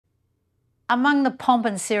Among the pomp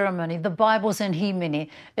and ceremony, the Bibles and himene,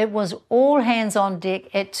 it was all hands on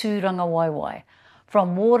deck at Tūrangawaewae.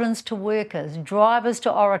 From wardens to workers, drivers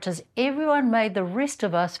to orators, everyone made the rest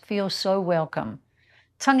of us feel so welcome.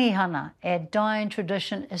 Tangihana, our dying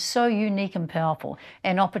tradition, is so unique and powerful,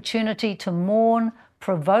 an opportunity to mourn,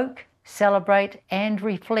 provoke, celebrate and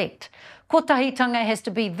reflect. Kotahitanga has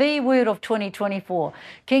to be the word of 2024.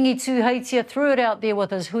 Kingi Tūheitia threw it out there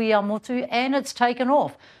with his hui a motu and it's taken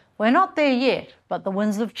off. We're not there yet, but the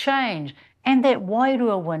winds of change and that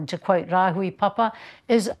wairua wind, to quote Rahui Papa,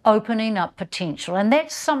 is opening up potential. And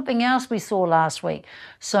that's something else we saw last week.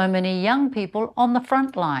 So many young people on the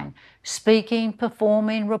front line, speaking,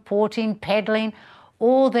 performing, reporting, paddling,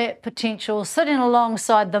 all that potential sitting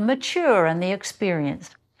alongside the mature and the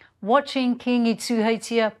experienced. Watching Kingi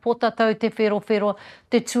Tūheitia, potatau te whero,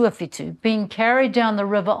 te tuawhitu, being carried down the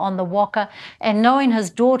river on the waka and knowing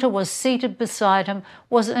his daughter was seated beside him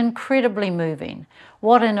was incredibly moving.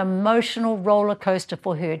 What an emotional roller coaster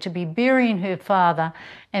for her to be burying her father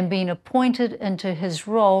and being appointed into his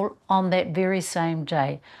role on that very same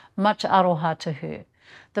day. Much aroha to her.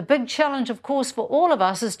 The big challenge, of course, for all of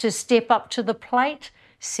us is to step up to the plate,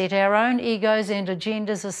 set our own egos and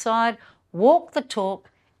agendas aside, walk the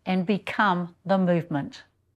talk, and become the movement.